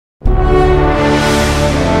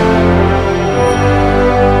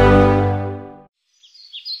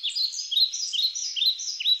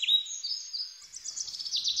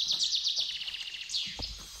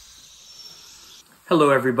Hello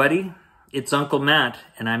everybody, it's Uncle Matt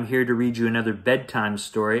and I'm here to read you another bedtime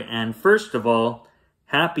story. And first of all,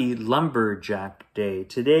 happy Lumberjack Day.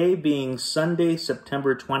 Today being Sunday,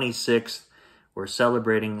 September 26th, we're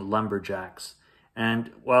celebrating Lumberjacks.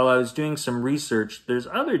 And while I was doing some research, there's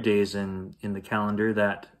other days in the calendar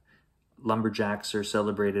that Lumberjacks are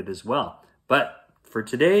celebrated as well. But for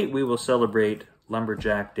today, we will celebrate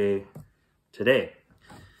Lumberjack Day today.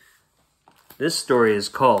 This story is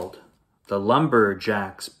called The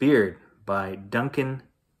Lumberjack's Beard by Duncan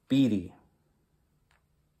Beedie.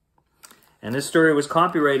 And this story was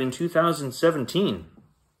copyrighted in 2017.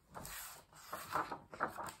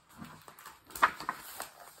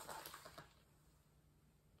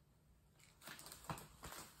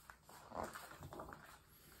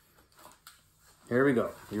 Here we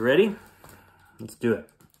go. You ready? Let's do it.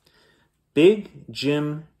 Big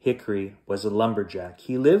Jim Hickory was a lumberjack.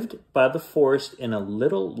 He lived by the forest in a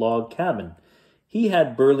little log cabin. He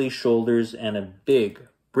had burly shoulders and a big,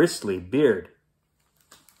 bristly beard.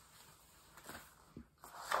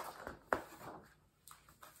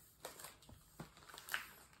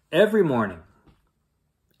 Every morning,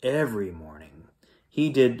 he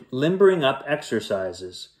did limbering up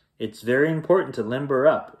exercises. It's very important to limber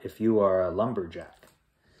up if you are a lumberjack.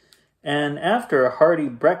 And after a hearty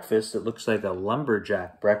breakfast, it looks like a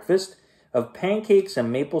lumberjack breakfast, of pancakes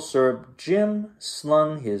and maple syrup, Jim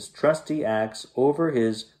slung his trusty axe over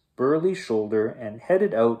his burly shoulder and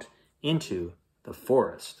headed out into the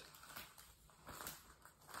forest.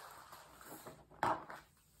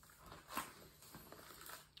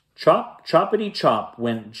 Chop, choppity chop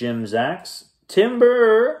went Jim's axe,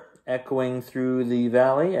 timber echoing through the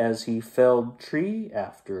valley as he felled tree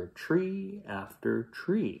after tree after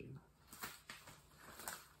tree.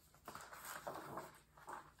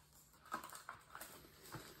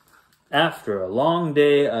 After a long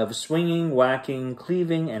day of swinging, whacking,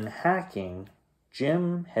 cleaving, and hacking,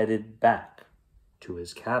 Jim headed back to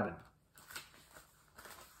his cabin.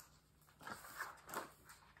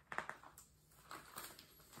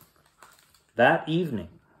 That evening,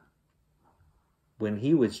 when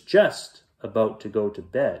he was just about to go to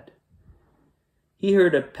bed, he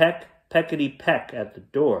heard a peckety-peck at the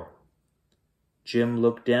door. Jim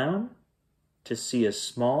looked down to see a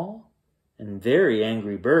small and very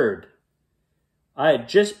angry bird. "I had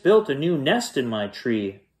just built a new nest in my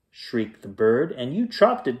tree," shrieked the bird, "and you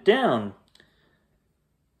chopped it down."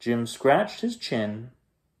 Jim scratched his chin.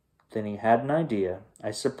 Then he had an idea.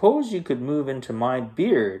 "I suppose you could move into my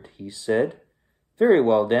beard," he said. "Very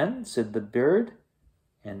well then," said the bird,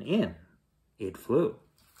 and in it flew.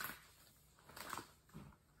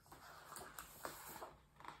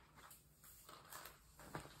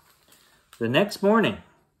 The next morning,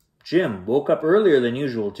 Jim woke up earlier than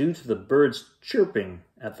usual due to the birds chirping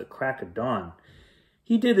at the crack of dawn.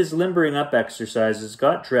 He did his limbering up exercises,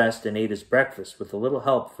 got dressed, and ate his breakfast with a little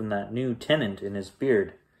help from that new tenant in his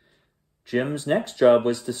beard. Jim's next job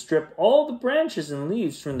was to strip all the branches and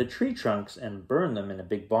leaves from the tree trunks and burn them in a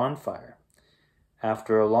big bonfire.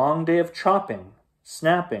 After a long day of chopping,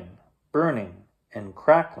 snapping, burning, and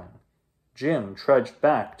crackling, Jim trudged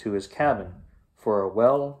back to his cabin for a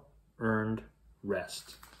well-earned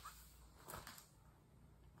rest.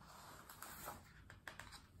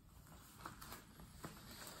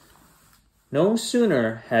 No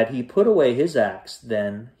sooner had he put away his axe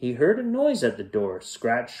than he heard a noise at the door.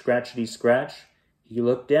 Scratch, scratchety, scratch. He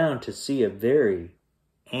looked down to see a very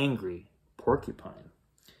angry porcupine.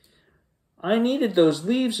 "I needed those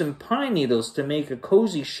leaves and pine needles to make a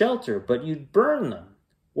cozy shelter, but you'd burn them.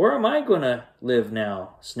 Where am I going to live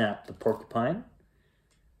now?" snapped the porcupine.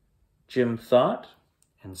 Jim thought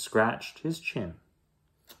and scratched his chin.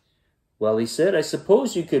 "Well," he said, "I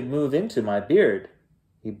suppose you could move into my beard."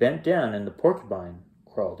 He bent down and the porcupine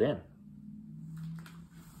crawled in.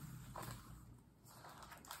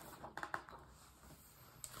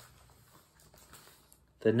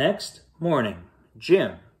 The next morning,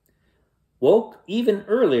 Jim woke even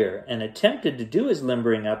earlier and attempted to do his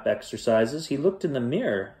limbering up exercises. He looked in the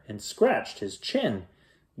mirror and scratched his chin.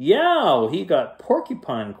 Yow! He got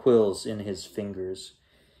porcupine quills in his fingers.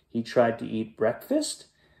 He tried to eat breakfast,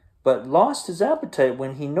 but lost his appetite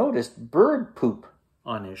when he noticed bird poop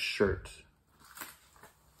on his shirt.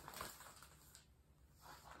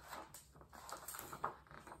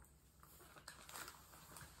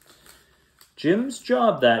 Jim's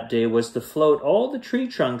job that day was to float all the tree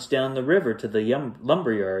trunks down the river to the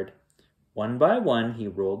lumberyard. One by one, he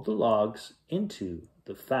rolled the logs into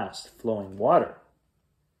the fast-flowing water.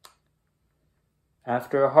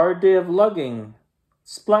 After a hard day of lugging,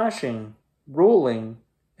 splashing, rolling,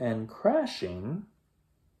 and crashing,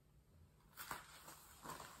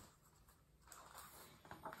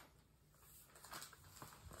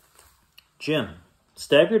 Jim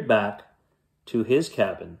staggered back to his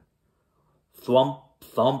cabin. Thwump,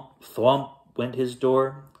 thump, thwump went his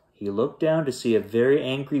door. He looked down to see a very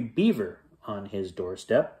angry beaver on his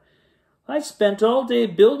doorstep. "I spent all day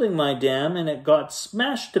building my dam, and it got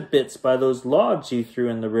smashed to bits by those logs you threw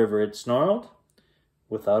in the river," it snarled.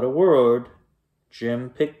 Without a word, Jim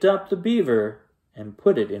picked up the beaver and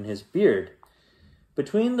put it in his beard.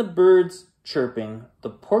 Between the birds chirping, the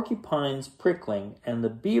porcupines prickling, and the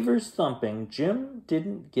beavers thumping, Jim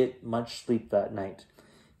didn't get much sleep that night.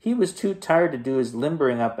 He was too tired to do his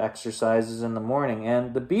limbering up exercises in the morning,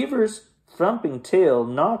 and the beaver's thumping tail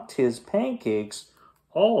knocked his pancakes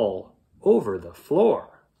all over the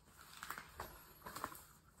floor.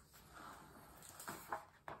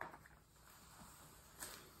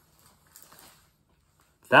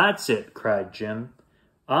 "That's it," cried Jim.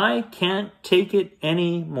 "I can't take it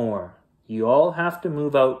any more. You all have to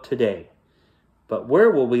move out today." "But where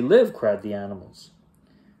will we live?" cried the animals.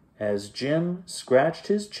 As Jim scratched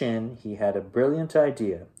his chin, he had a brilliant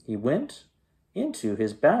idea. He went into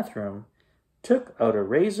his bathroom, took out a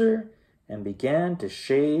razor, and began to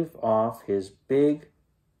shave off his big,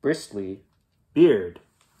 bristly beard.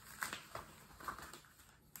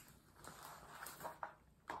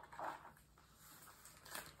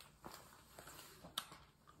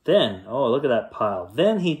 Then, oh, look at that pile.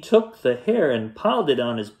 Then he took the hair and piled it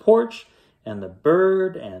on his porch, and the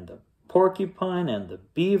bird and the porcupine and the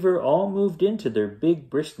beaver all moved into their big,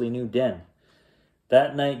 bristly new den.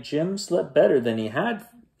 That night, Jim slept better than he had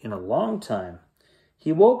in a long time.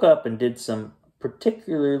 He woke up and did some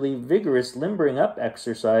particularly vigorous limbering up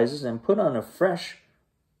exercises and put on a fresh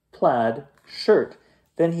plaid shirt.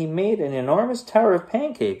 Then he made an enormous tower of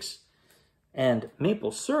pancakes and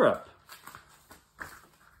maple syrup.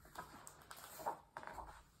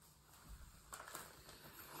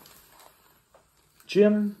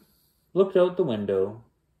 Jim looked out the window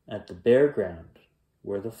at the bare ground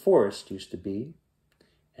where the forest used to be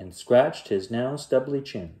and scratched his now stubbly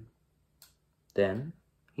chin. Then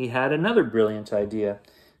he had another brilliant idea.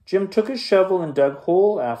 Jim took his shovel and dug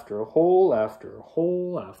hole after hole after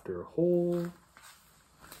hole after hole.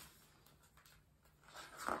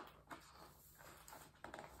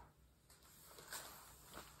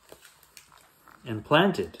 And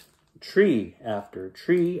planted tree after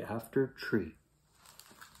tree after tree.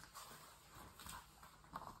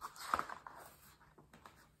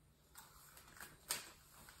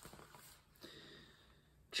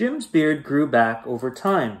 Jim's beard grew back over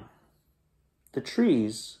time. The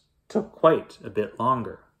trees took quite a bit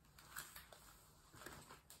longer.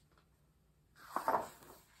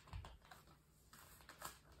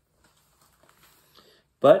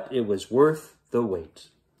 But it was worth the wait.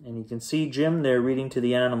 And you can see Jim there reading to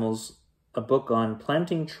the animals a book on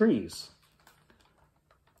planting trees.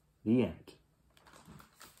 The end.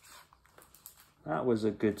 That was a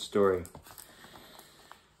good story.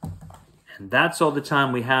 And that's all the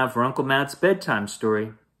time we have for Uncle Matt's bedtime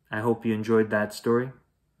story. I hope you enjoyed that story,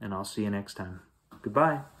 and I'll see you next time.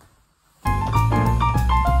 Goodbye.